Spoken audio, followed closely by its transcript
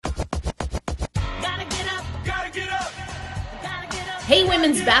Hey,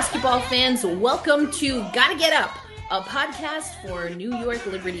 women's basketball fans, welcome to Gotta Get Up, a podcast for New York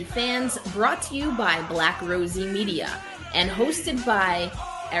Liberty fans brought to you by Black Rosie Media and hosted by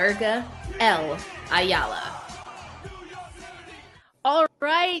Erica L. Ayala. All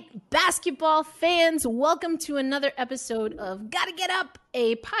right, basketball fans, welcome to another episode of Gotta Get Up,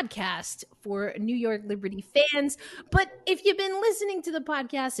 a podcast for New York Liberty fans. But if you've been listening to the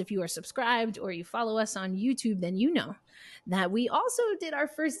podcast, if you are subscribed or you follow us on YouTube, then you know that we also did our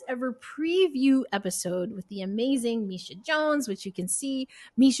first ever preview episode with the amazing Misha Jones, which you can see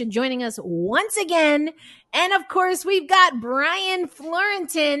Misha joining us once again. And of course, we've got Brian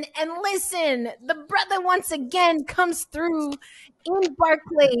Florentin. And listen, the brother once again comes through in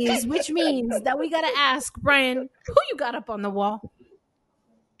Barclays, which means that we got to ask Brian, who you got up on the wall?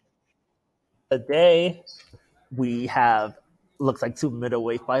 Today, we have looks like two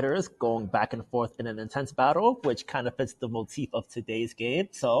middleweight fighters going back and forth in an intense battle, which kind of fits the motif of today's game.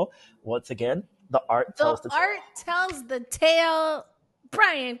 So, once again, the art tells the tale.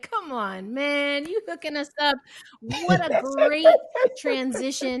 Brian, come on, man. You hooking us up. What a great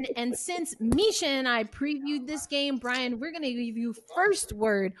transition. And since Misha and I previewed this game, Brian, we're going to give you first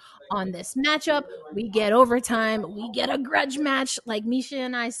word on this matchup. We get overtime. We get a grudge match like Misha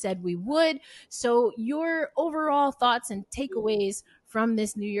and I said we would. So your overall thoughts and takeaways from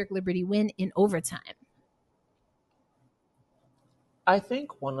this New York Liberty win in overtime. I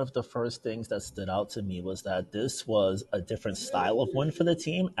think one of the first things that stood out to me was that this was a different style of win for the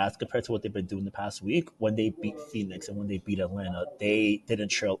team as compared to what they've been doing the past week. When they beat Phoenix and when they beat Atlanta, they didn't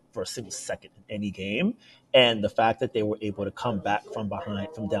trail for a single second in any game. And the fact that they were able to come back from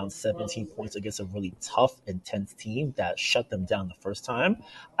behind, from down 17 points against a really tough, intense team that shut them down the first time,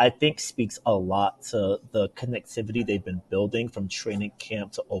 I think speaks a lot to the connectivity they've been building from training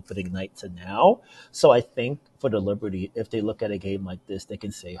camp to opening night to now. So I think for the Liberty, if they look at a game like this, they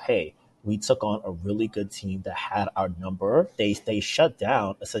can say, hey, we took on a really good team that had our number. They shut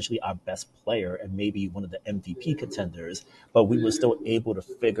down essentially our best player and maybe one of the MVP contenders, but we were still able to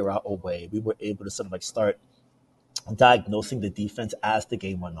figure out a way. We were able to sort of like start diagnosing the defense as the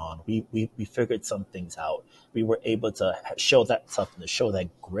game went on. We figured some things out. We were able to show that toughness, show that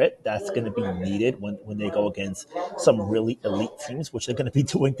grit that's going to be needed when they go against some really elite teams, which they're going to be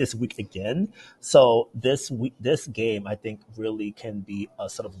doing this week again. So this game, I think, really can be a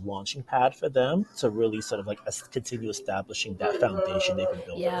sort of launching pad for them to really sort of like continue establishing that foundation they've been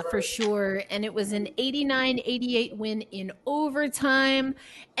building. Yeah, for sure. And it was an 89-88 win in overtime.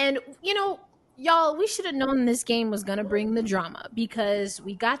 And, you know, y'all, we should have known this game was going to bring the drama because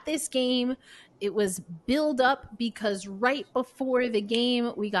we got this game. It was build up because right before the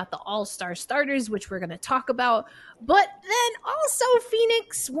game, we got the all-star starters, which we're going to talk about. But then also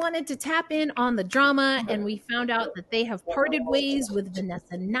Phoenix wanted to tap in on the drama, and we found out that they have parted ways with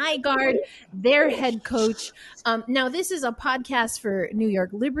Vanessa Nygaard, their head coach. Now, this is a podcast for New York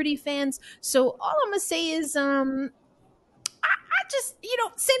Liberty fans, so all I'm going to say is just,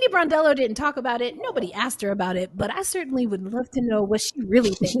 Sandy Brondello didn't talk about it. Nobody asked her about it, but I certainly would love to know what she really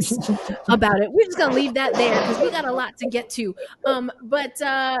thinks about it. We're just going to leave that there because we got a lot to get to. But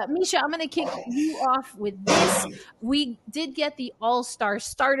Misha, I'm going to kick you off with this. We did get the all-star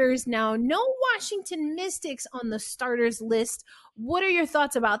starters. Now, no Washington Mystics on the starters list. What are your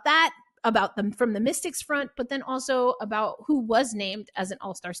thoughts about that? About them from the Mystics front, but then also about who was named as an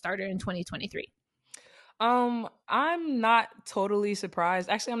all-star starter in 2023. I'm not totally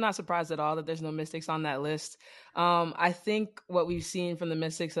surprised. Actually, I'm not surprised at all that there's no Mystics on that list. I think what we've seen from the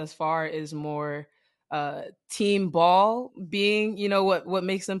Mystics thus far is more team ball being, what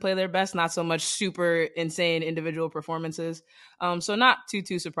makes them play their best, not so much super insane individual performances. So not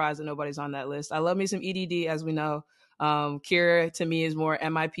too surprised that nobody's on that list. I love me some EDD, as we know. Kira, to me, is more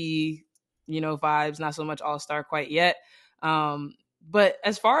MIP, vibes, not so much all-star quite yet. But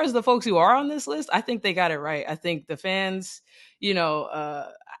as far as the folks who are on this list, I think they got it right. I think the fans, I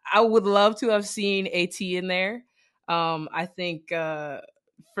would love to have seen AT in there. I think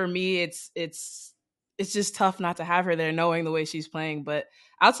for me, it's just tough not to have her there knowing the way she's playing. But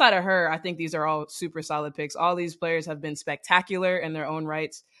outside of her, I think these are all super solid picks. All these players have been spectacular in their own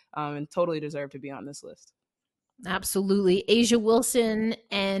rights and totally deserve to be on this list. Absolutely. Asia Wilson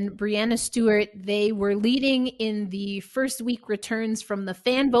and Brianna Stewart, they were leading in the first week returns from the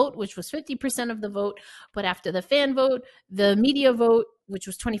fan vote, which was 50% of the vote. But after the fan vote, the media vote, which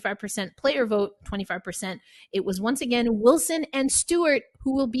was 25%, player vote, 25%, it was once again Wilson and Stewart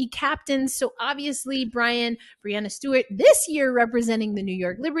who will be captains. So obviously, Brianna Stewart this year representing the New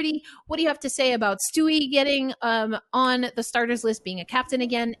York Liberty. What do you have to say about Stewie getting on the starters list, being a captain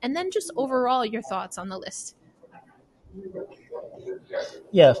again? And then just overall your thoughts on the list.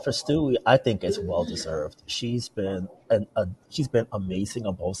 Yeah, for Stewie, I think it's well deserved. She's been amazing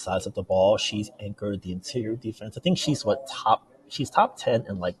on both sides of the ball. She's anchored the interior defense. I think she's top 10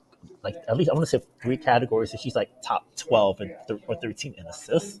 in like at least I want to say three categories. So she's like top 12 or 13 in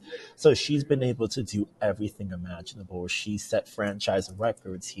assists. So she's been able to do everything imaginable. She set franchise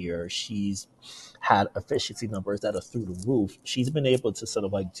records here. She's had efficiency numbers that are through the roof. She's been able to sort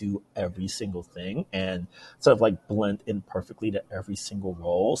of like do every single thing and sort of like blend in perfectly to every single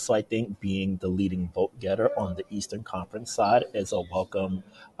role. So I think being the leading vote getter on the Eastern Conference side is a welcome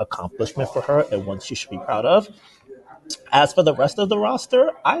accomplishment for her and one she should be proud of. As for the rest of the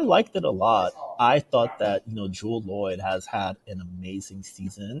roster, I liked it a lot. I thought that, Jewel Lloyd has had an amazing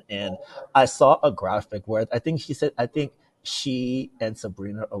season. And I saw a graphic where I think she and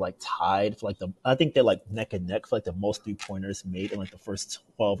Sabrina are like tied for I think they're like neck and neck for like the most 3-pointers made in like the first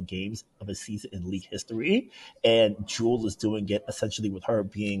 12 games of a season in league history. And Jewel is doing it essentially with her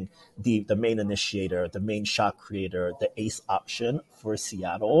being the main initiator, the main shot creator, the ace option for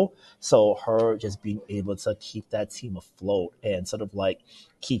Seattle. So her just being able to keep that team afloat and sort of like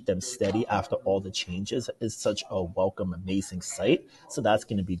keep them steady after all the changes is such a welcome, amazing sight. So that's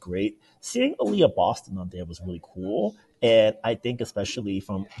going to be great. Seeing Aaliyah Boston on there was really cool. And I think especially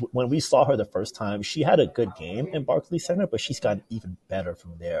from when we saw her the first time, she had a good game in Barclays Center, but she's gotten even better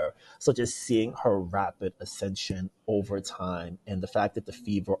from there. So just seeing her rapid ascension over time and the fact that the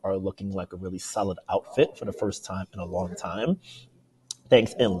Fever are looking like a really solid outfit for the first time in a long time,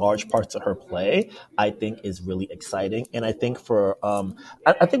 thanks in large part to her play, I think is really exciting. And I think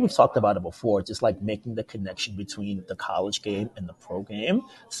I think we've talked about it before, just like making the connection between the college game and the pro game.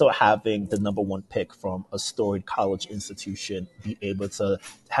 So having the number one pick from a storied college institution be able to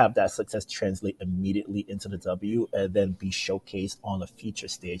have that success translate immediately into the W and then be showcased on a feature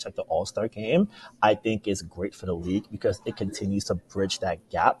stage like the All-Star game, I think is great for the league because it continues to bridge that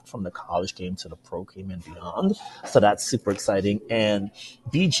gap from the college game to the pro game and beyond. So that's super exciting. And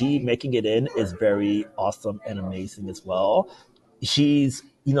BG making it in is very awesome and amazing as well. She's,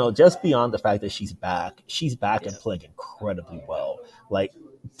 just beyond the fact that she's back and Yeah. playing incredibly well. Like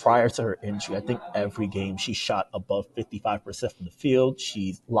prior to her injury, I think every game she shot above 55% from the field.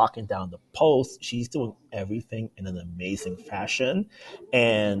 She's locking down the post. She's doing everything in an amazing fashion.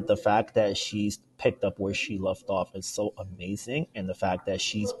 And the fact that she's picked up where she left off is so amazing. And the fact that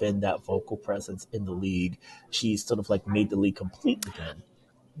she's been that vocal presence in the league, she's sort of like made the league complete again.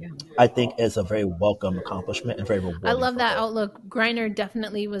 Yeah. I think is a very welcome accomplishment and very I rewarding love for that her. outlook. Griner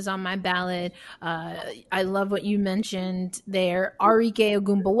definitely was on my ballot. I love what you mentioned there. Arike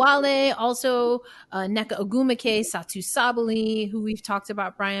Ogumbawale, also Neka Ogumake, Satu Sabali, who we've talked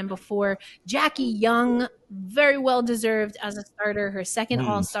about, Brian, before. Jackie Young, very well deserved as a starter, her second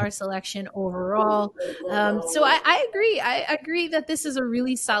All-Star selection overall. So I agree. I agree that this is a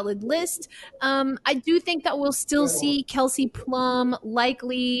really solid list. I do think that we'll still see Kelsey Plum,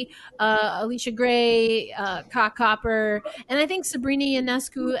 likely Alicia Gray, Ka Copper, and I think Sabrina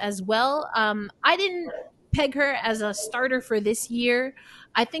Ionescu as well. I didn't peg her as a starter for this year.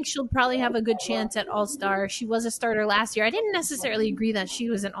 I think she'll probably have a good chance at All Star. She was a starter last year. I didn't necessarily agree that she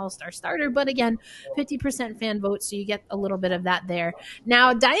was an All Star starter, but again, 50% fan vote, so you get a little bit of that there.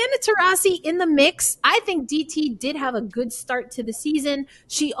 Now, Diana Taurasi in the mix. I think DT did have a good start to the season.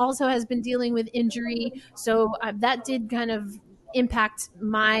 She also has been dealing with injury, so that did kind of impact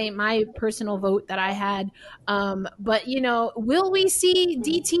my personal vote that I had. But will we see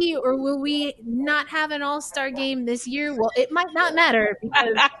DT or will we not have an All-Star game this year? Well, it might not matter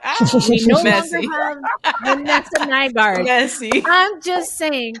because we no longer Messy. have Vanessa Nygaard. Messy. I'm just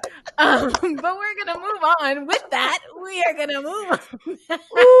saying. But we're gonna move on. With that, we are gonna move on.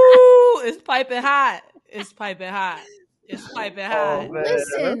 Ooh, it's piping hot. It's piping hot. It's piping Oh hot. man.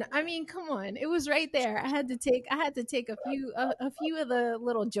 Listen, I mean, come on. It was right there. I had to take a few of the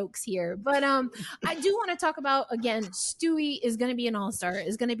little jokes here. But I do want to talk about, again, Stewie is going to be an all-star,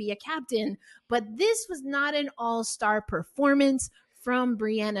 is going to be a captain, but this was not an all-star performance from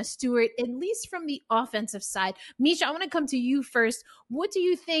Brianna Stewart, at least from the offensive side. Misha, I want to come to you first. What do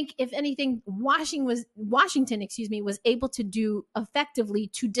you think, if anything, Washington, was able to do effectively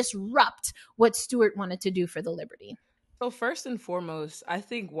to disrupt what Stewart wanted to do for the Liberty? So first and foremost, I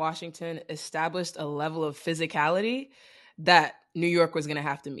think Washington established a level of physicality that New York was going to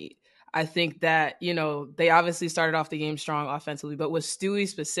have to meet. I think that, they obviously started off the game strong offensively, but with Stewie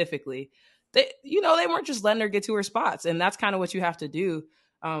specifically, they weren't just letting her get to her spots. And that's kind of what you have to do.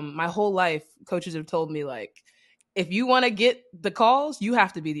 My whole life, coaches have told me, like, if you want to get the calls, you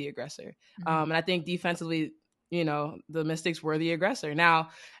have to be the aggressor. And I think defensively, the Mystics were the aggressor. Now,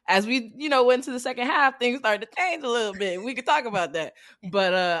 as we went to the second half, things started to change a little bit. We could talk about that,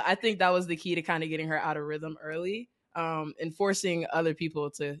 but I think that was the key to kind of getting her out of rhythm early, and forcing other people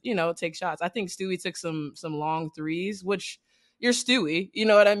to take shots. I think Stewie took some long threes, which you're Stewie, you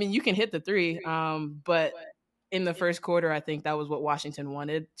know what I mean. You can hit the three, but in the first quarter, I think that was what Washington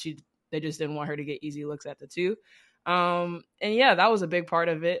wanted. They just didn't want her to get easy looks at the two. And yeah, that was a big part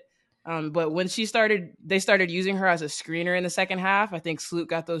of it. But when they started using her as a screener in the second half. I think Sloot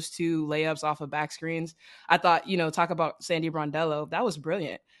got those two layups off of back screens. I thought, talk about Sandy Brondello. That was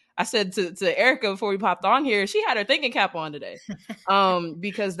brilliant. I said to Erica before we popped on here, she had her thinking cap on today,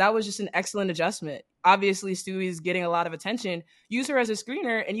 because that was just an excellent adjustment. Obviously, Stewie's getting a lot of attention. Use her as a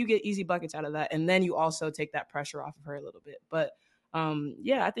screener, and you get easy buckets out of that. And then you also take that pressure off of her a little bit. But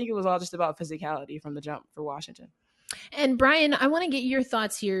yeah, I think it was all just about physicality from the jump for Washington. And Brian, I want to get your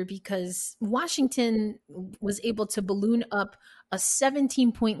thoughts here because Washington was able to balloon up a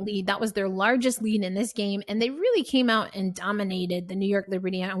 17-point lead. That was their largest lead in this game. And they really came out and dominated the New York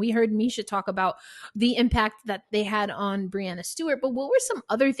Liberty. And we heard Misha talk about the impact that they had on Breanna Stewart. But what were some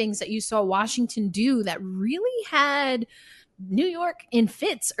other things that you saw Washington do that really had New York in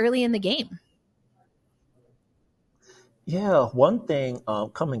fits early in the game? Yeah, one thing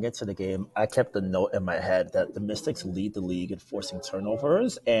coming into the game, I kept a note in my head that the Mystics lead the league in forcing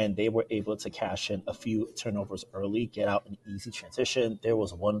turnovers, and they were able to cash in a few turnovers early, get out an easy transition. There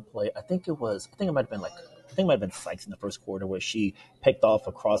was one play, I think it might have been Sykes in the first quarter where she picked off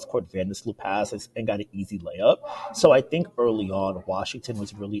a cross-court Vandersloot pass and got an easy layup. So I think early on, Washington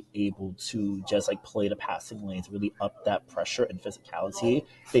was really able to just like play the passing lanes, really up that pressure and physicality.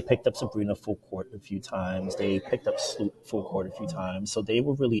 They picked up Sabrina full court a few times. They picked up Sloot full court a few times. So they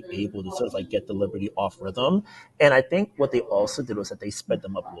were really able to sort of like get the Liberty off rhythm. And I think what they also did was that they sped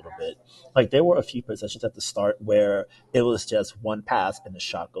them up a little bit. Like there were a few possessions at the start where it was just one pass and the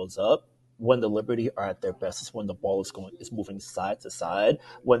shot goes up. When the Liberty are at their best is when the ball is moving side to side.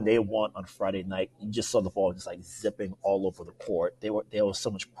 When they won on Friday night, you just saw the ball just like zipping all over the court. There was so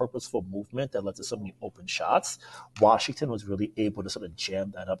much purposeful movement that led to so many open shots. Washington was really able to sort of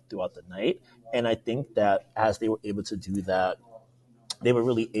jam that up throughout the night. And I think that as they were able to do that, they were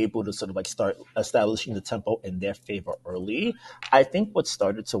really able to sort of like start establishing the tempo in their favor early. I think what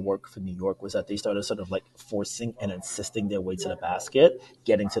started to work for New York was that they started sort of like forcing and insisting their way to the basket,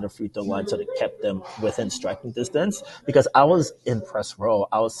 getting to the free throw line so that kept them within striking distance. Because I was in press row,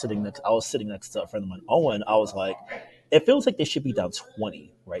 I was sitting next to a friend of mine, Owen. I was like, it feels like they should be down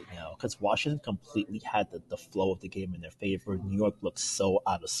 20 right now because Washington completely had the flow of the game in their favor. New York looked so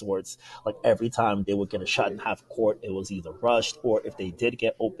out of sorts. Like every time they would get a shot in half court, it was either rushed or if they did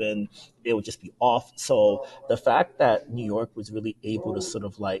get open, it would just be off. So the fact that New York was really able to sort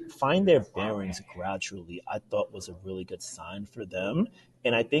of like find their bearings gradually, I thought was a really good sign for them.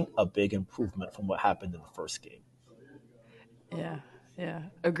 And I think a big improvement from what happened in the first game. Yeah. Yeah,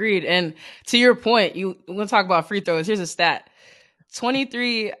 agreed. And to your point, we're going to talk about free throws. Here's a stat.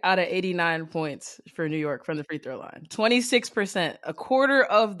 23 out of 89 points for New York from the free throw line. 26%, a quarter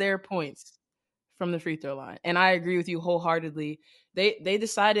of their points from the free throw line. And I agree with you wholeheartedly. They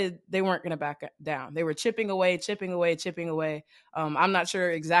decided they weren't going to back down. They were chipping away. I'm not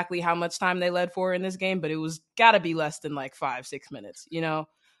sure exactly how much time they led for in this game, but it was got to be less than like 5-6 minutes,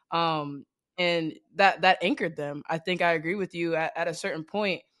 and that anchored them. I think I agree with you at a certain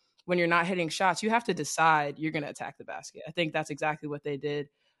point when you're not hitting shots, you have to decide you're going to attack the basket. I think that's exactly what they did.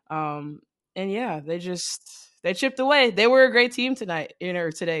 And yeah, they chipped away. They were a great team today,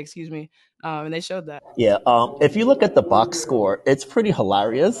 excuse me. And they showed that. Yeah, if you look at the box score, it's pretty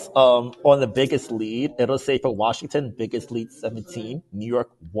hilarious. On the biggest lead, it'll say for Washington, biggest lead 17, New York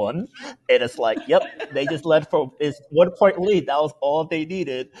 1. And it's like, yep, they just led for it's 1 point lead. That was all they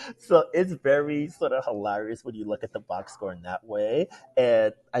needed. So it's very sort of hilarious when you look at the box score in that way.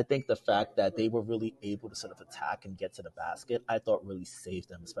 And I think the fact that they were really able to sort of attack and get to the basket, I thought really saved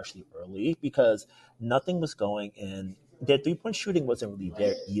them, especially early, because nothing was going in. Their 3-point shooting wasn't really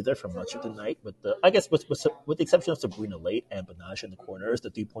there either for much of the night. With the exception of Sabrina late and Banaj in the corners, the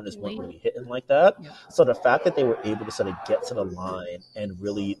 3-pointers weren't really hitting like that. Yeah. So the fact that they were able to sort of get to the line and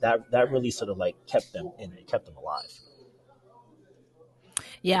really that really sort of like kept them alive.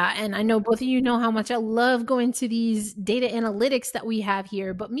 Yeah, and I know both of you know how much I love going to these data analytics that we have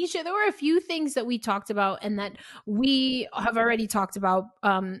here. But Misha, there were a few things that we talked about and that we have already talked about,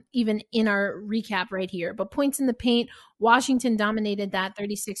 even in our recap right here. But points in the paint, Washington dominated that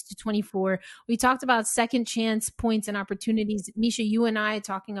 36-24. We talked about second chance points and opportunities. Misha, you and I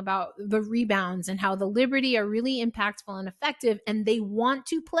talking about the rebounds and how the Liberty are really impactful and effective, and they want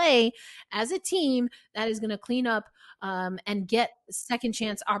to play as a team that is going to clean up and get second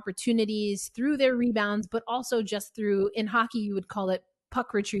chance opportunities through their rebounds, but also just through, in hockey, you would call it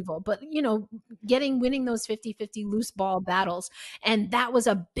puck retrieval, but winning those 50-50 loose ball battles. And that was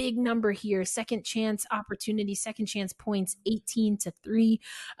a big number here. Second chance opportunity, second chance points, 18-3.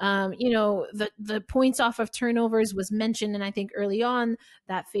 The points off of turnovers was mentioned, and I think early on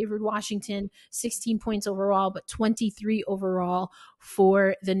that favored Washington. 16 points overall, but 23 overall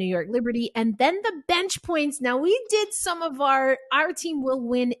for the New York Liberty. And then the bench points. Now, we did some of our team will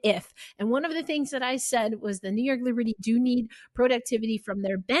win if. And one of the things that I said was the New York Liberty do need productivity from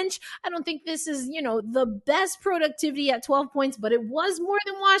their bench. I don't think this is, the best productivity at 12 points, but it was more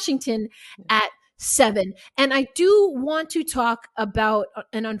than Washington at 7. And I do want to talk about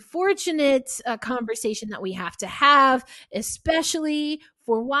an unfortunate conversation that we have to have, especially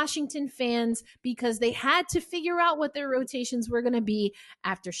for Washington fans, because they had to figure out what their rotations were going to be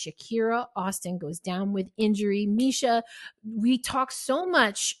after Shakira Austin goes down with injury. Misha, we talk so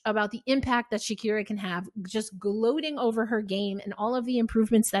much about the impact that Shakira can have, just gloating over her game and all of the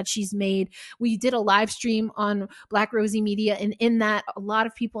improvements that she's made. We did a live stream on Black Rosie Media, and in that, a lot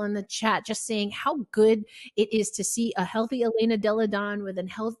of people in the chat just saying how good it is to see a healthy Elena Delle Donne with a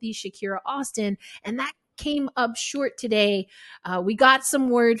healthy Shakira Austin, and that came up short today. We got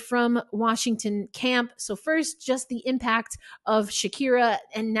some word from Washington camp. So first, just the impact of Shakira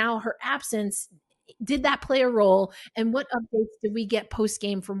and now her absence. Did that play a role? And what updates did we get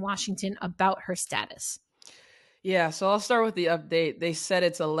post-game from Washington about her status? Yeah, so I'll start with the update. They said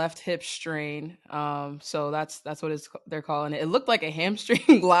it's a left hip strain. So that's what they're calling it. It looked like a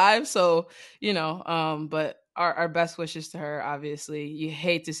hamstring live, so but our best wishes to her. Obviously, you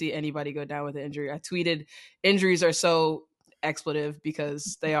hate to see anybody go down with an injury. I tweeted, injuries are so expletive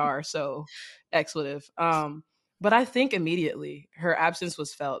because they are so expletive. But I think immediately her absence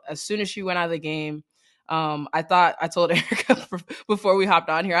was felt as soon as she went out of the game. I told Erica before we hopped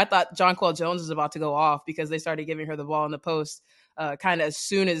on here, I thought Jonquel Jones was about to go off because they started giving her the ball in the post kind of as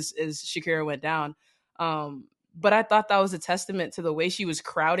soon as Shakira went down. But I thought that was a testament to the way she was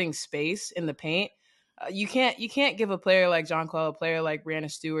crowding space in the paint. You can't give a player like Jonquel, a player like Brianna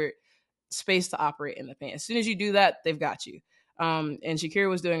Stewart, space to operate in the paint. As soon as you do that, they've got you. And Shakira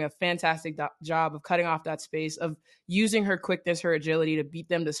was doing a fantastic job of cutting off that space, of using her quickness, her agility to beat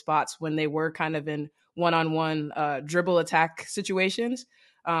them to spots when they were kind of in one-on-one dribble attack situations.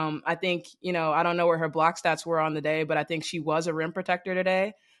 I think, I don't know where her block stats were on the day, but I think she was a rim protector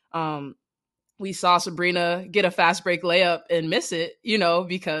today. We saw Sabrina get a fast break layup and miss it,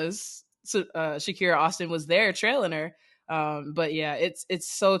 because Shakira Austin was there trailing her. But yeah,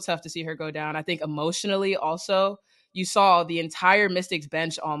 it's so tough to see her go down. I think emotionally also, you saw the entire Mystics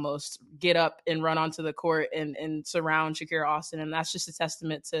bench almost get up and run onto the court and surround Shakira Austin. And that's just a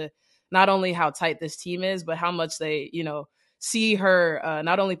testament to not only how tight this team is, but how much they, see her,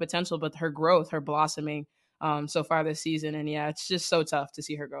 not only potential, but her growth, her blossoming so far this season. And yeah, it's just so tough to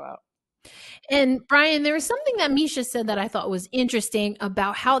see her go out. And Brian, there was something that Misha said that I thought was interesting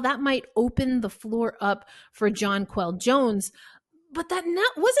about how that might open the floor up for Jonquel Jones. But that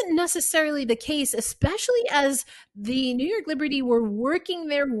wasn't necessarily the case, especially as the New York Liberty were working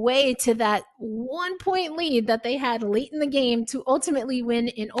their way to that 1-point lead that they had late in the game to ultimately win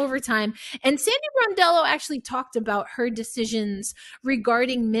in overtime. And Sandy Brondello actually talked about her decisions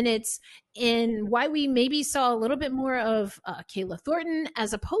regarding minutes and why we maybe saw a little bit more of Kayla Thornton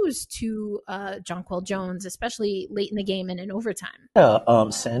as opposed to Jonquel Jones, especially late in the game and in overtime. Yeah,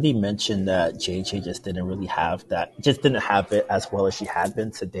 Sandy mentioned that JJ just didn't have it as well as she had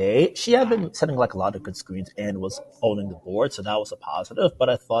been today. She had been setting like a lot of good screens and was owning the board, so that was a positive. But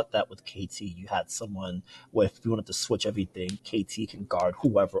I thought that with KT, you had someone if you wanted to switch everything, KT can guard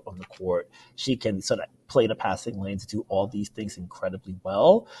whoever on the court. She can sort of play the passing lanes, do all these things incredibly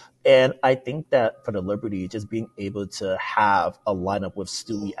well. And I think that for the Liberty, just being able to have a lineup with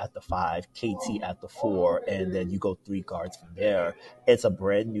Stewie at the 5, KT at the 4, and then you go 3 guards from there, it's a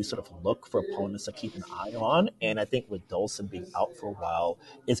brand new sort of look for opponents to keep an eye on. And I think with Dolson being out for a while,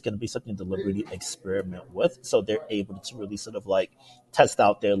 it's going to be something the Liberty experiment with. So they're able to really sort of like test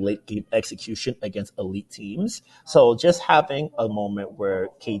out their late game execution against elite teams. So just having a moment where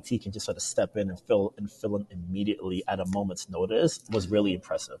KT can just sort of step in and fill in immediately at a moment's notice was really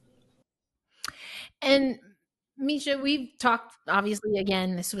impressive. And Misha, we've talked, obviously,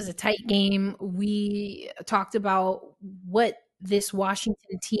 again, this was a tight game. We talked about what this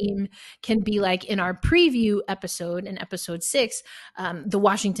Washington team can be like in our preview episode, in episode 6, the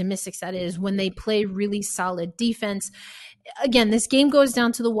Washington Mystics, that is, when they play really solid defense. Again, this game goes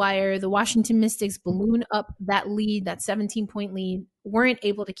down to the wire. The Washington Mystics balloon up that lead, that 17-point lead, weren't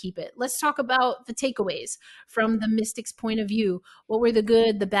able to keep it. Let's talk about the takeaways from the Mystics' point of view. What were the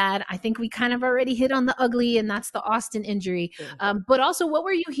good, the bad? I think we kind of already hit on the ugly, and that's the Austin injury. But also, what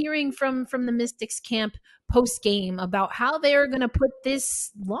were you hearing from the Mystics camp post game about how they are going to put this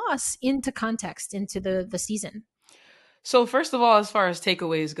loss into context, into the season? So first of all, as far as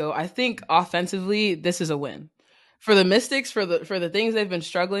takeaways go, I think offensively, this is a win. For the Mystics, for the things they've been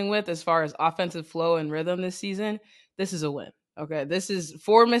struggling with as far as offensive flow and rhythm this season, this is a win. Okay, this is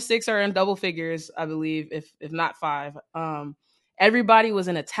 4 Mystics are in double figures, I believe, if not 5. Everybody was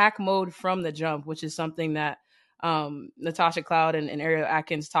in attack mode from the jump, which is something that Natasha Cloud and Ariel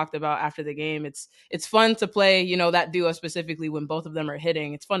Atkins talked about after the game. It's fun to play, that duo specifically when both of them are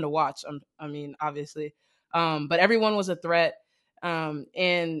hitting. It's fun to watch. I mean, obviously, but everyone was a threat.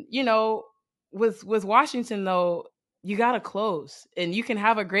 And with Washington though, you got to close, and you can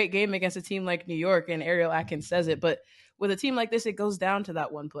have a great game against a team like New York, and Ariel Atkins says it, but with a team like this, it goes down to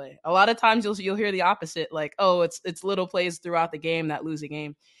that one play. A lot of times you'll hear the opposite, like, oh, it's little plays throughout the game that lose a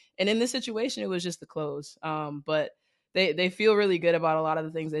game. And in this situation, it was just the close. But they feel really good about a lot of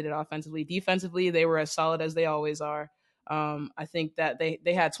the things they did offensively. Defensively, they were as solid as they always are. I think that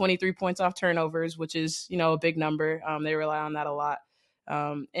they had 23 points off turnovers, which is, a big number. They rely on that a lot.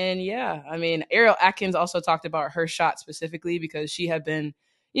 And yeah, I mean, Ariel Atkins also talked about her shot specifically because she had been,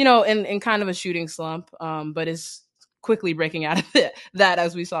 in kind of a shooting slump, but is quickly breaking out of that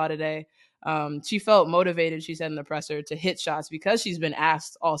as we saw today. She felt motivated, she said in the presser, to hit shots because she's been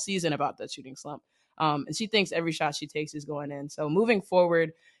asked all season about that shooting slump. And she thinks every shot she takes is going in. So moving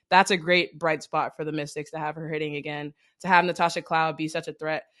forward, that's a great bright spot for the Mystics to have her hitting again, to have Natasha Cloud be such a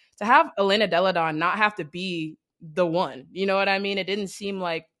threat, to have Elena Deladon not have to be the one. You know what I mean? It didn't seem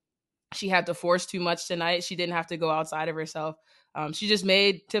like she had to force too much tonight. She didn't have to go outside of herself. She just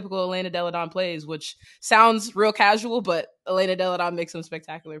made typical Elena Deladon plays, which sounds real casual, but Elena Deladon makes some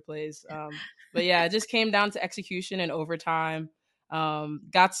spectacular plays. But yeah, it just came down to execution and overtime.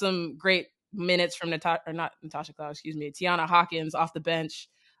 Got some great minutes from Tiana Hawkins off the bench.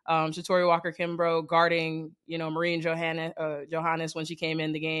 Shatori Walker-Kimbrough guarding, Maureen Johannes when she came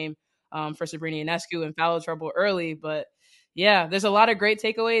in the game for Sabrina Ionescu in foul trouble early. But yeah, there's a lot of great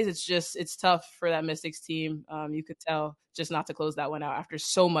takeaways. It's tough for that Mystics team. You could tell just not to close that one out after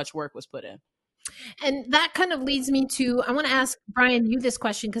so much work was put in. And that kind of leads me to, I want to ask Brian you this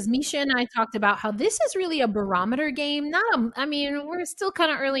question, because Misha and I talked about how this is really a barometer game. We're still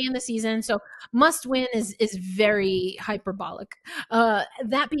kind of early in the season, so must win is very hyperbolic.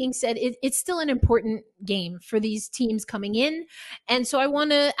 That being said, it's still an important game for these teams coming in. And so I want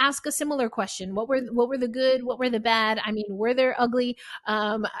to ask a similar question. What were the good? What were the bad? I mean, were there ugly?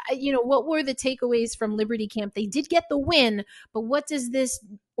 What were the takeaways from Liberty Camp? They did get the win, but what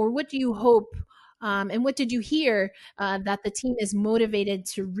do you hope and what did you hear that the team is motivated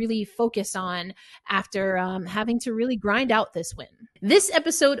to really focus on after having to really grind out this win? This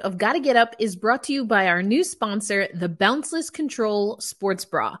episode of Gotta Get Up is brought to you by our new sponsor, the Bounceless Control Sports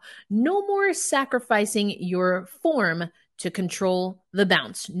Bra. No more sacrificing your form to control the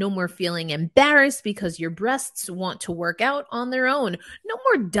bounce. No more feeling embarrassed because your breasts want to work out on their own. No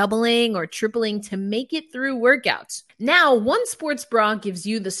more doubling or tripling to make it through workouts. Now, one sports bra gives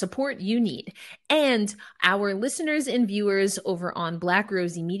you the support you need. And our listeners and viewers over on Black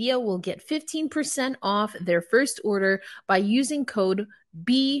Rosie Media will get 15% off their first order by using code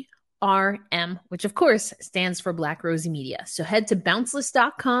BRM, which of course stands for Black Rosie Media. So head to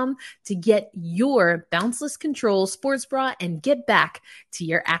bounceless.com to get your Bounceless Control sports bra and get back to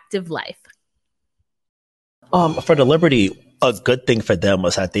your active life. For the Liberty, a good thing for them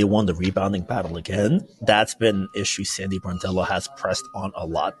was that they won the rebounding battle again. That's been an issue Sandy Brondello has pressed on a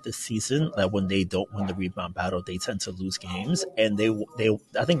lot this season. That when they don't win the rebound battle, they tend to lose games. And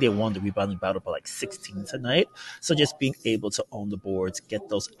I think they won the rebounding battle by like 16 tonight. So just being able to own the boards, get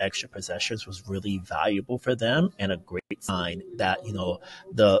those extra possessions was really valuable for them, and a great sign that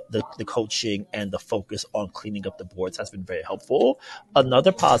the coaching and the focus on cleaning up the boards has been very helpful.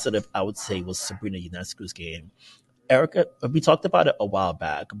 Another positive I would say was Sabrina Ionescu's game. Erica, we talked about it a while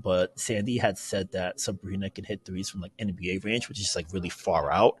back, but Sandy had said that Sabrina can hit threes from like NBA range, which is like really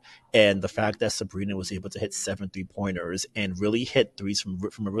far out. And the fact that Sabrina was able to hit 7 3 pointers and really hit threes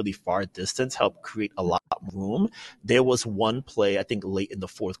from a really far distance helped create a lot more room. There was one play, I think late in the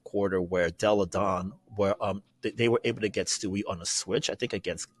fourth quarter, where Deladon, where they were able to get Stewie on a switch, I think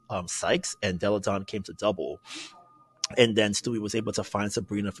against Sykes, and Deladon came to double. And then Stewie was able to find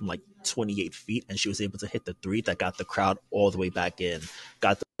Sabrina from like 28 feet, and she was able to hit the three that got the crowd all the way back in,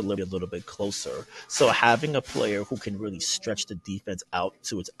 got the delivery a little bit closer. So having a player who can really stretch the defense out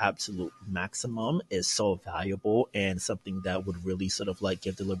to its absolute maximum is so valuable, and something that would really sort of like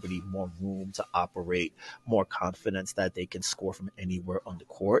give the Liberty more room to operate, more confidence that they can score from anywhere on the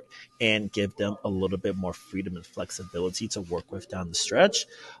court, and give them a little bit more freedom and flexibility to work with down the stretch.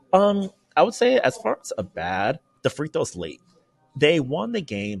 I would say as far as a bad, the free throws late. They won the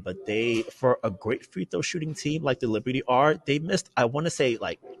game, but they, for a great free throw shooting team like the Liberty are, they missed, I want to say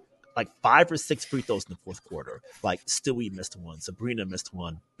like 5 or 6 free throws in the fourth quarter. Like Stewie missed one, Sabrina missed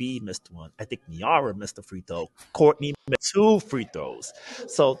one, B missed one. I think Niara missed a free throw. Courtney missed 2 free throws.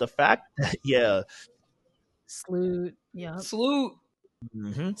 So the fact that, yeah. Sloot, yep. Salute.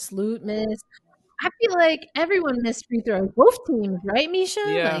 Mm-hmm. Sloot missed. I feel like everyone missed free throws. Both teams, right, Misha?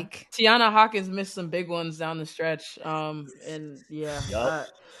 Yeah. Like Tiana Hawkins missed some big ones down the stretch. And yeah. Yep. yeah,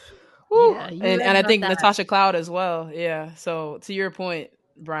 you're right And I about think that. Natasha Cloud as well. Yeah. So to your point,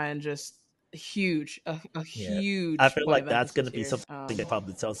 Brian, just huge, a Yeah. huge I feel point like of that's going to emphasis be here. something they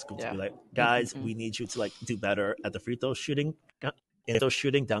probably tell school to Yeah. be like, guys, we need you to like do better at the free throw shooting, in throw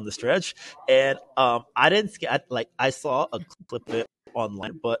shooting down the stretch. And I didn't like I saw a clip of it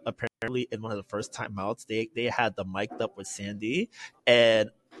online, but apparently in one of the first timeouts, they had the mic'd up with Sandy, and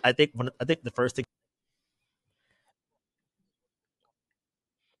I think the first thing.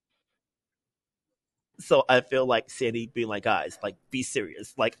 So I feel like Sandy being like, guys, like, be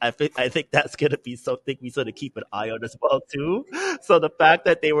serious. Like, I think that's gonna be something we sort of keep an eye on as well too. So the fact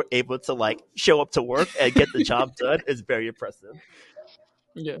that they were able to like show up to work and get the job done is very impressive.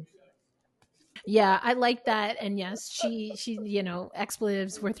 Yeah. yeah, I like that. And yes, she,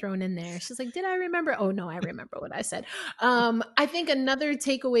 expletives were thrown in there. She's like, did I remember? Oh no, I remember what I said. I think another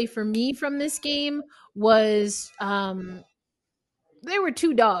takeaway for me from this game was there were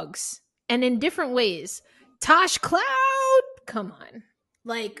two dogs, and in different ways. Tosh Cloud, come on.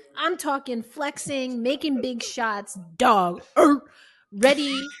 Like, I'm talking flexing, making big shots, dog,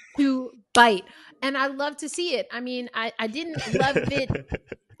 ready to bite. And I love to see it. I mean, I didn't love it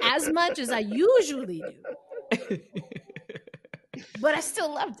as much as I usually do, but I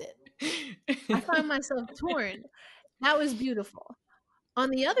still loved it. I found myself torn. That was beautiful. On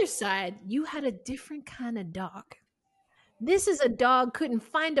the other side, you had a different kind of dog. This is a dog couldn't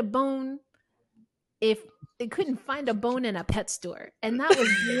find a bone if it couldn't find a bone in a pet store, and that was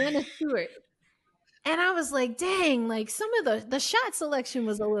Brianna Stewart. And I was like, dang, like some of the shot selection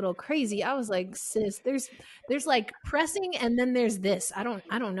was a little crazy. I was like, sis, there's like pressing, and then there's this. I don't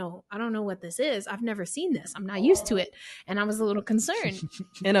know. I don't know what this is. I've never seen this. I'm not used to it. And I was a little concerned.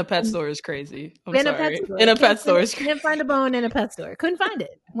 In a pet store is crazy. I'm In a sorry. pet store. In a pet store is crazy. Can't find a bone in a pet store. Couldn't find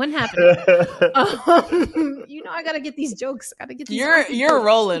it. Wouldn't happen. I gotta get these jokes. Gotta get these. You're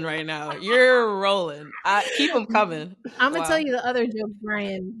rolling right now. You're rolling. Keep them coming. I'm gonna tell you the other joke,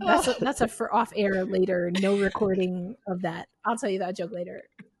 Brian. That's a for off air later. No recording of that. I'll tell you that joke later.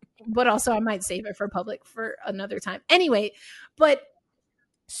 But also, I might save it for public for another time. Anyway, but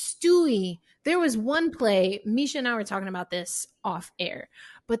Stewie, there was one play. Misha and I were talking about this off air,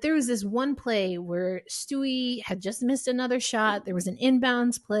 but there was this one play where Stewie had just missed another shot. There was an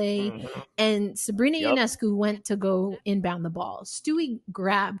inbounds play, and Sabrina Ionescu went to go inbound the ball. Stewie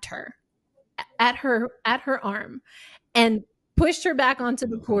grabbed her at her arm and pushed her back onto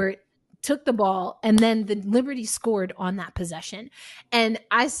the court, took the ball, and then the Liberty scored on that possession. And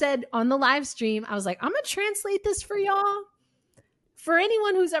I said on the live stream, I was like, I'm gonna translate this for y'all. For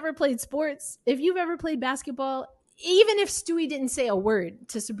anyone who's ever played sports, if you've ever played basketball, even if Stewie didn't say a word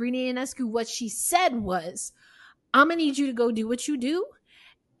to Sabrina Ionescu, what she said was, I'm gonna need you to go do what you do.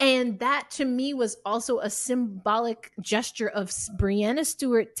 And that to me was also a symbolic gesture of Brianna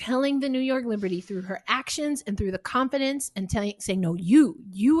Stewart telling the New York Liberty through her actions and through the confidence and saying, no,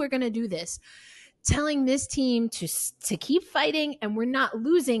 you are going to do this, telling this team to keep fighting, and we're not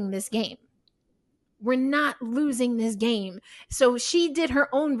losing this game. We're not losing this game. So she did her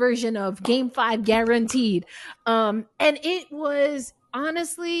own version of Game 5 guaranteed. And it was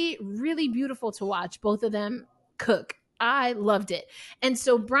honestly really beautiful to watch both of them cook. I loved it. And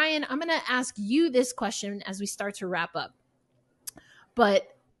so, Brian, I'm going to ask you this question as we start to wrap up. But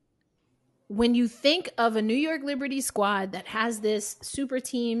when you think of a New York Liberty squad that has this super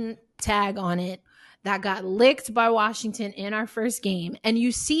team tag on it that got licked by Washington in our first game, and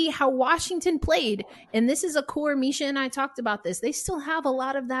you see how Washington played, and this is a core, Misha and I talked about this, they still have a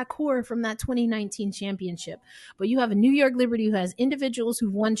lot of that core from that 2019 championship. But you have a New York Liberty who has individuals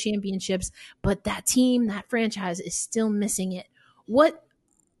who've won championships, but that team, that franchise is still missing it. What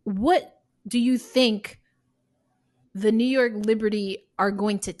do you think the New York Liberty are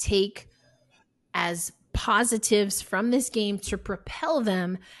going to take as positives from this game to propel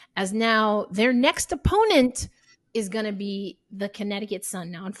them, as now their next opponent is going to be the Connecticut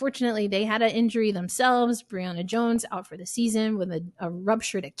Sun? Now, unfortunately, they had an injury themselves. Brianna Jones out for the season with a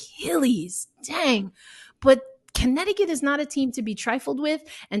ruptured Achilles. Dang. But Connecticut is not a team to be trifled with.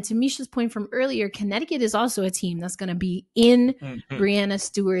 And to Misha's point from earlier, Connecticut is also a team that's going to be in Brianna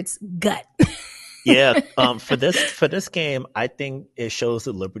Stewart's gut. Yeah, for this game, I think it shows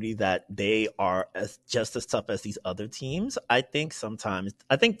the Liberty that they are just as tough as these other teams. I think some of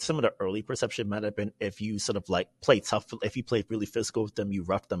the early perception might have been if you sort of like play tough, if you play really physical with them, you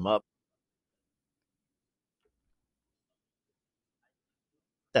rough them up.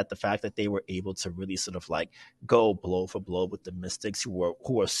 That the fact that they were able to really sort of like go blow for blow with the Mystics,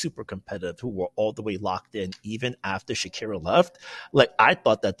 who are super competitive, who were all the way locked in even after Shakira left. Like, I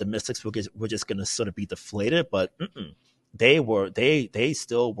thought that the Mystics were just going to sort of be deflated, but they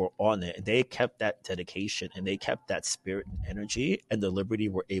still were on it, and they kept that dedication and they kept that spirit and energy, and the Liberty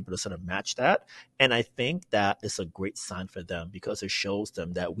were able to sort of match that. And I think that is a great sign for them, because it shows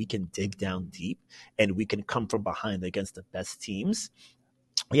them that we can dig down deep and we can come from behind against the best teams.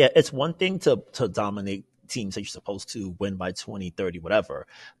 Yeah, it's one thing to dominate teams that you're supposed to win by 20, 30, whatever.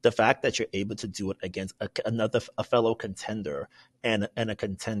 The fact that you're able to do it against a fellow contender, and a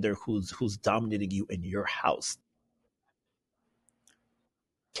contender who's dominating you in your house,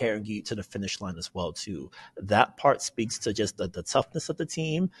 carrying you to the finish line as well too. That part speaks to just the toughness of the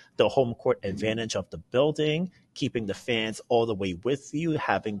team, the home court advantage of the building, keeping the fans all the way with you,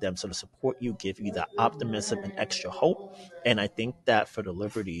 having them sort of support you, give you that optimism and extra hope. And I think that for the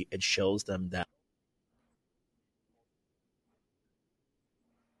Liberty, it shows them that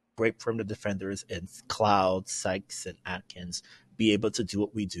great perimeter defenders in Cloud, Sykes, and Atkins be able to do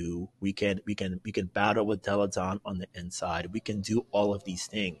what we do. We can battle with Deladon on the inside. We can do all of these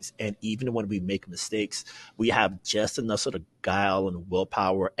things. And even when we make mistakes, we have just enough sort of guile and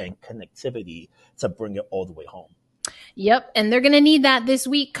willpower and connectivity to bring it all the way home. Yep, and they're going to need that this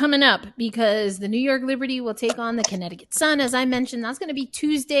week coming up, because the New York Liberty will take on the Connecticut Sun. As I mentioned, that's going to be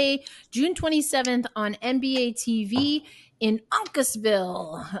Tuesday, June 27th on NBA TV in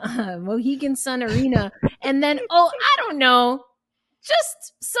Uncasville, Mohegan Sun Arena. And then, I don't know,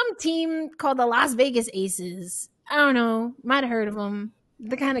 just some team called the Las Vegas Aces. I don't know, might have heard of them.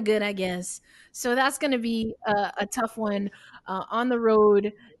 They're kind of good, I guess. So that's going to be a tough one on the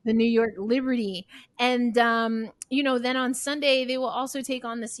road, the New York Liberty. And, then on Sunday, they will also take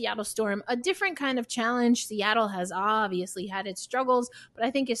on the Seattle Storm, a different kind of challenge. Seattle has obviously had its struggles, but I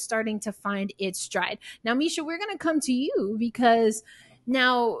think is starting to find its stride. Now, Misha, we're going to come to you, because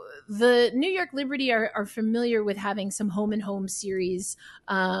now the New York Liberty are familiar with having some home and home series,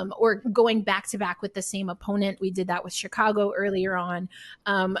 or going back to back with the same opponent. We did that with Chicago earlier on.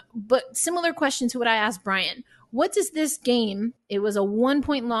 But similar question to what I asked Brian. What does this game, it was a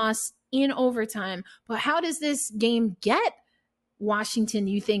 1-point loss in overtime, but how does this game get Washington,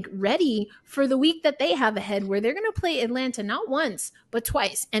 you think, ready for the week that they have ahead, where they're going to play Atlanta not once, but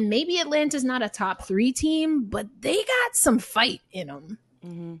twice? And maybe Atlanta's not a top 3 team, but they got some fight in them.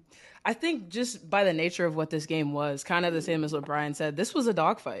 Mm-hmm. I think just by the nature of what this game was, kind of the same as what Brian said, this was a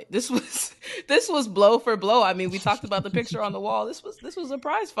dogfight. This was blow for blow. I mean, we talked about the picture on the wall. This was a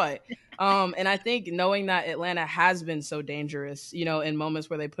prize fight. And I think knowing that Atlanta has been so dangerous, in moments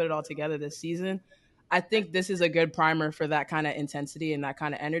where they put it all together this season, I think this is a good primer for that kind of intensity and that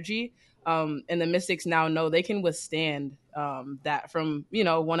kind of energy. And the Mystics now know they can withstand that from,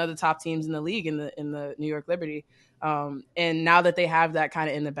 one of the top teams in the league in the New York Liberty. And now that they have that kind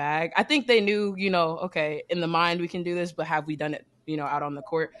of in the bag, I think they knew, okay, in the mind we can do this, but have we done it, out on the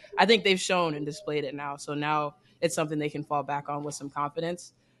court? I think they've shown and displayed it now. So now it's something they can fall back on with some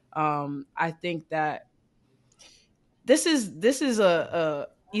confidence. I think that this is a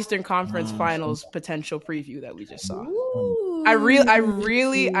Eastern Conference Finals potential preview that we just saw. Ooh. I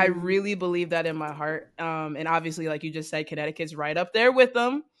really believe that in my heart. And obviously, like you just said, Connecticut's right up there with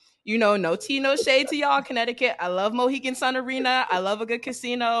them. No tea, no shade to y'all, Connecticut. I love Mohegan Sun Arena. I love a good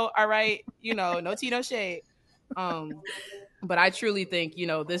casino. All right. No tea, no shade. But I truly think,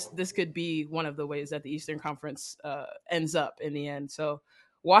 this could be one of the ways that the Eastern Conference ends up in the end. So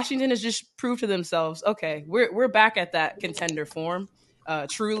Washington has just proved to themselves, okay, we're back at that contender form.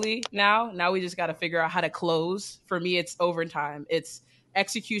 Truly now we just got to figure out how to close. For me, it's overtime. It's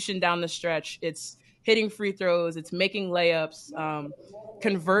execution down the stretch. It's hitting free throws. It's making layups.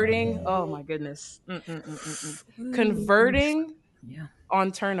 Converting. Oh my goodness. Converting Yeah.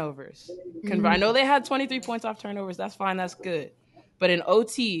 on turnovers. I know they had 23 points off turnovers. That's fine. That's good. But in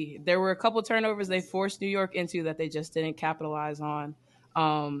OT, there were a couple turnovers they forced New York into that they just didn't capitalize on.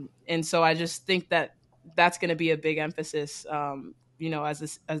 And so I just think that that's going to be a big emphasis, as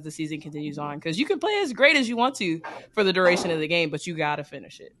the season continues on, because you can play as great as you want to for the duration of the game, but you got to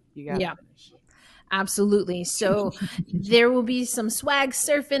finish it. You got to finish. Absolutely. So there will be some swag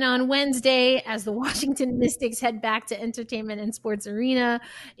surfing on Wednesday as the Washington Mystics head back to Entertainment and Sports Arena.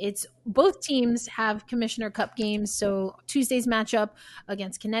 It's both teams have Commissioner Cup games. So Tuesday's matchup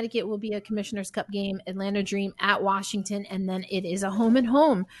against Connecticut will be a Commissioner's Cup game, Atlanta Dream at Washington, and then it is a home and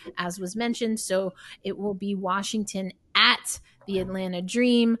home, as was mentioned. So it will be Washington at the Atlanta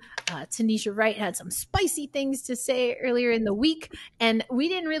Dream. Tanisha Wright had some spicy things to say earlier in the week, and we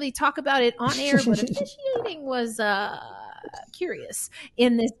didn't really talk about it on air, but officiating was curious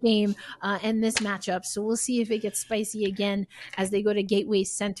in this game and this matchup. So we'll see if it gets spicy again as they go to Gateway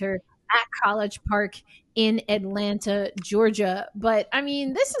Center at College Park in Atlanta, Georgia. But I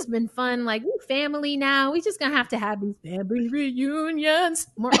mean, this has been fun. Like, we're family now. We just gonna have to have these family reunions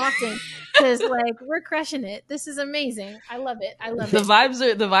more often because like we're crushing it. This is amazing. I love it. The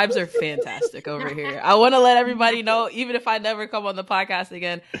vibes are fantastic over here. I want to let everybody know, even if I never come on the podcast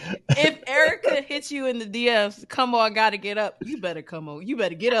again, if Erica hits you in the DMs, come on, gotta get up. You better come on. You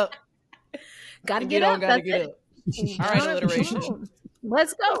better get up. Gotta get up. Gotta get up. All right, alliteration.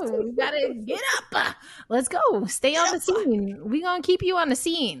 Let's go. We gotta get up. Let's go. Stay on the scene. We gonna keep you on the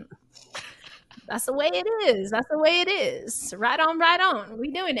scene. That's the way it is. That's the way it is. Right on, right on.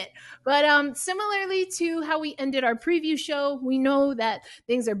 We doing it. But similarly to how we ended our preview show, we know that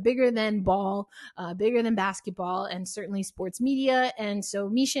things are bigger than ball, bigger than basketball, and certainly sports media. And so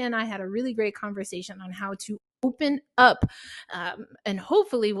Misha and I had a really great conversation on how to open up, and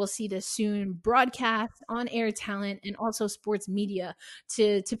hopefully we'll see this soon, broadcast, on-air talent, and also sports media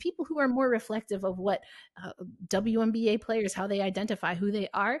to people who are more reflective of what WNBA players, how they identify who they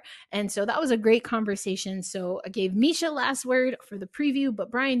are. And so that was a great conversation. So I gave Misha last word for the preview, but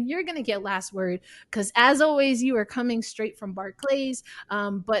Brian, you're going to get last word because as always, you are coming straight from Barclays.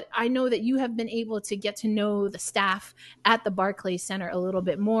 But I know that you have been able to get to know the staff at the Barclays Center a little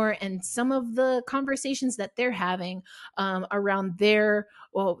bit more and some of the conversations that they're having around their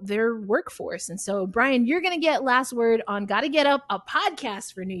workforce. And so, Brian, you're going to get last word on Gotta Get Up, a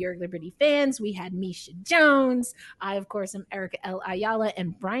podcast for New York Liberty fans. We had Misha Jones. I, of course, am Erica L. Ayala,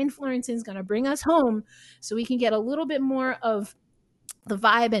 and Brian Florenson is going to bring us home so we can get a little bit more of the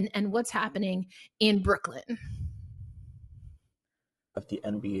vibe and what's happening in Brooklyn. Of the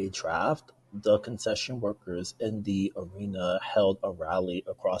NBA draft, the concession workers in the arena held a rally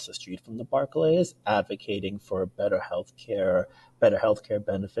across the street from the Barclays, advocating for better healthcare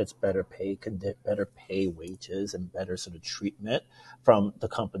benefits, better pay wages, and better sort of treatment from the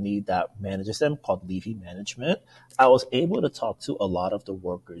company that manages them, called Levy Management. I was able to talk to a lot of the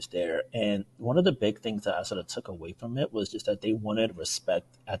workers there, and one of the big things that I sort of took away from it was just that they wanted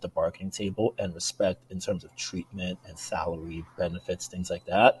respect at the bargaining table and respect in terms of treatment and salary, benefits, things like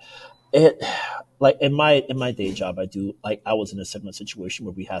that. It, like in my day job, I was in a similar situation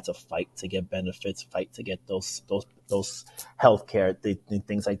where we had to fight to get benefits, fight to get those healthcare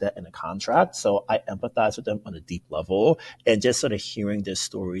things like that in a contract. So I empathize with them on a deep level, and just sort of hearing their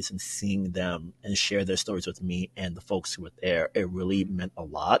stories and seeing them and share their stories with me and the folks who were there, it really meant a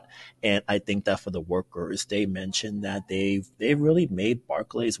lot. And I think that for the workers, they mentioned that they've really made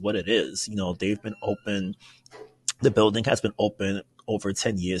Barclays what it is. You know, they've been open. The building has been open over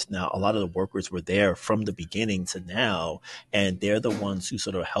 10 years now. A lot of the workers were there from the beginning to now, and they're the ones who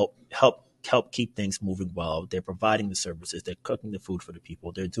sort of help keep things moving well. They're providing the services, they're cooking the food for the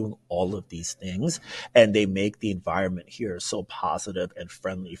people, they're doing all of these things, and they make the environment here so positive and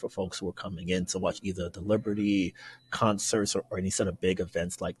friendly for folks who are coming in to watch either the Liberty concerts or any sort of big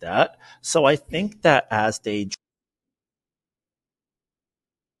events like that. So I think that as they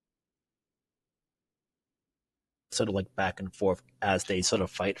sort of like back and forth as they sort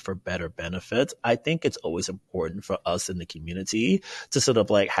of fight for better benefits, I think it's always important for us in the community to sort of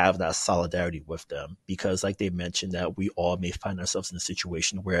like have that solidarity with them, because like they mentioned that we all may find ourselves in a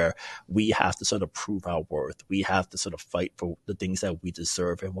situation where we have to sort of prove our worth. We have to sort of fight for the things that we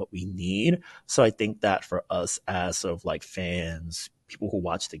deserve and what we need. So I think that for us as sort of like fans, people who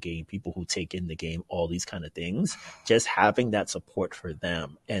watch the game, people who take in the game, all these kind of things. Just having that support for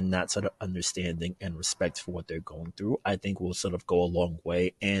them and that sort of understanding and respect for what they're going through, I think will sort of go a long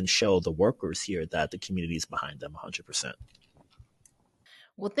way and show the workers here that the community is behind them 100%.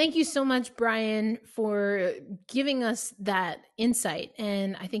 Well, thank you so much, Brian, for giving us that insight.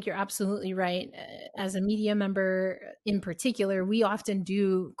 And I think you're absolutely right. As a media member in particular, we often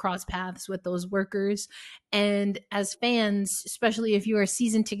do cross paths with those workers. And as fans, especially if you are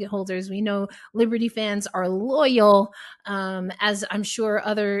season ticket holders, we know Liberty fans are loyal, as I'm sure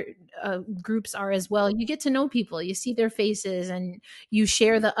other groups are as well. You get to know people, you see their faces, and you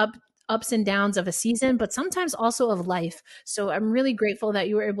share the ups and downs of a season, but sometimes also of life. So I'm really grateful that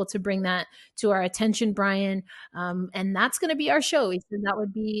you were able to bring that to our attention, Brian. And that's going to be our show. We said that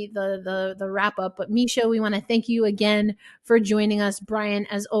would be the wrap up. But Misha, we want to thank you again for joining us. Brian,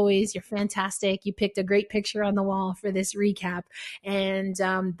 as always, you're fantastic. You picked a great picture on the wall for this recap. And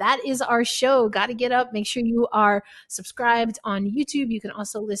that is our show. Got to get up. Make sure you are subscribed on YouTube. You can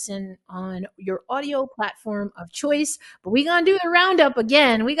also listen on your audio platform of choice. But we're going to do the roundup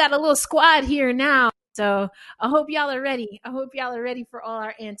again. We got a little squad here now. So I hope y'all are ready. I hope y'all are ready for all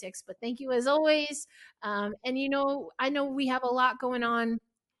our antics. But thank you as always. And I know we have a lot going on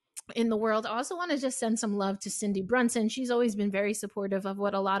in the world. I also want to just send some love to Cindy Brunson. She's always been very supportive of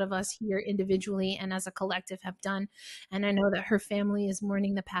what a lot of us here individually and as a collective have done. And I know that her family is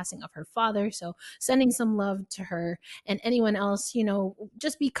mourning the passing of her father. So sending some love to her and anyone else,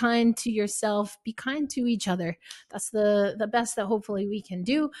 just be kind to yourself, be kind to each other. That's the best that hopefully we can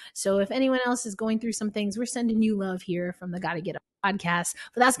do. So if anyone else is going through some things, we're sending you love here from the Gotta Get Up podcast.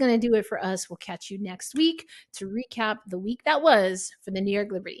 But that's going to do it for us. We'll catch you next week to recap the week that was for the New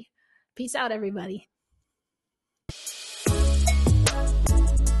York Liberty. Peace out, everybody.